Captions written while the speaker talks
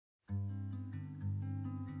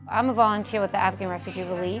I'm a volunteer with the Afghan Refugee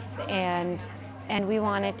Relief, and we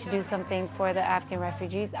wanted to do something for the Afghan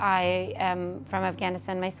refugees. I am from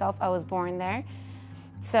Afghanistan myself. I was born there.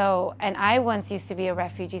 So, and I once used to be a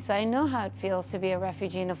refugee, so I know how it feels to be a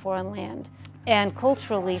refugee in a foreign land. And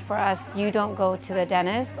culturally, for us, you don't go to the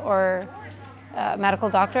dentist or medical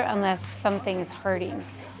doctor unless something is hurting.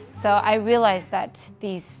 So I realized that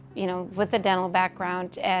these, with the dental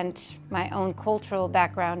background and my own cultural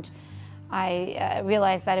background, I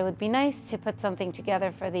realized that it would be nice to put something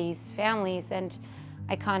together for these families, and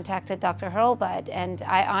I contacted Dr. Hurlbut, and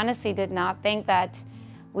I honestly did not think that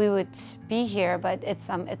we would be here, but it's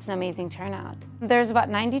an amazing turnout. There's about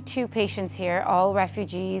 92 patients here, all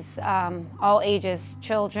refugees, all ages,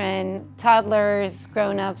 children, toddlers,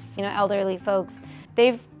 grown-ups, elderly folks.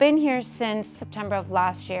 They've been here since September of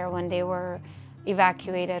last year when they were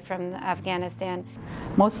evacuated from Afghanistan.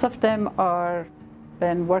 Most of them are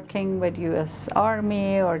been working with U.S.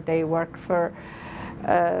 Army, or they work for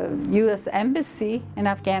U.S. Embassy in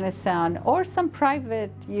Afghanistan, or some private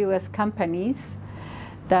U.S. companies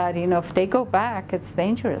that, if they go back, it's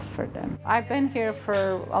dangerous for them. I've been here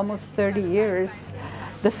for almost 30 years.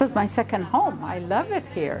 This is my second home. I love it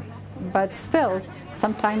here, but still,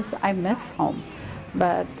 sometimes I miss home.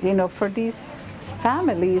 But, for these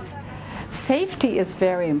families, safety is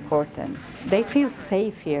very important. They feel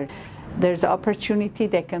safe here. There's opportunity,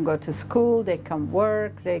 they can go to school, they can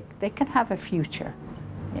work, they can have a future,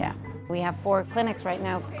 yeah. We have 4 clinics right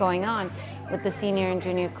now going on with the senior and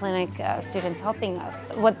junior clinic students helping us.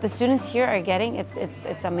 What the students here are getting,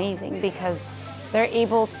 it's amazing, because they're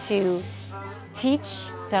able to teach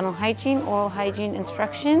dental hygiene, oral hygiene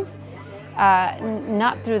instructions,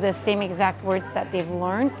 not through the same exact words that they've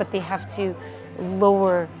learned, but they have to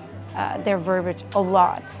lower their verbiage a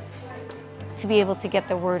lot to be able to get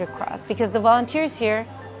the word across, because the volunteers here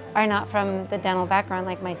are not from the dental background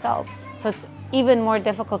like myself. So it's even more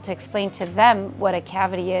difficult to explain to them what a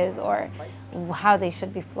cavity is or how they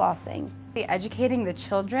should be flossing. Educating the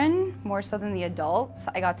children more so than the adults,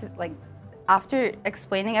 I got to, after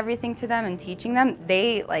explaining everything to them and teaching them,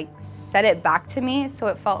 they said it back to me, so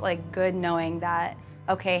it felt good knowing that,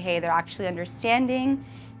 okay, hey, they're actually understanding,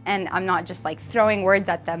 and I'm not just throwing words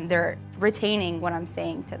at them, they're retaining what I'm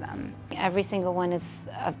saying to them. Every single one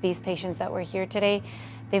of these patients that were here today,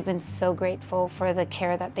 they've been so grateful for the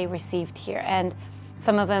care that they received here. And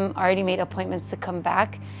some of them already made appointments to come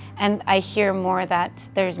back. And I hear more that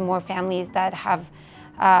there's more families that have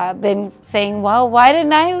been saying, well, why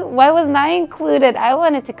wasn't I included? I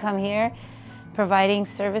wanted to come here. Providing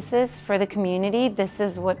services for the community. This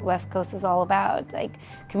is what West Coast is all about,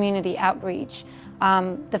 community outreach.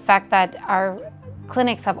 The fact that our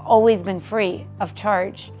clinics have always been free of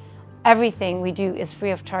charge. Everything we do is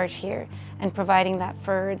free of charge here, and providing that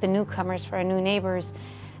for the newcomers, for our new neighbors,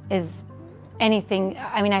 is anything.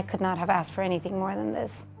 I mean, I could not have asked for anything more than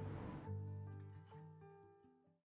this.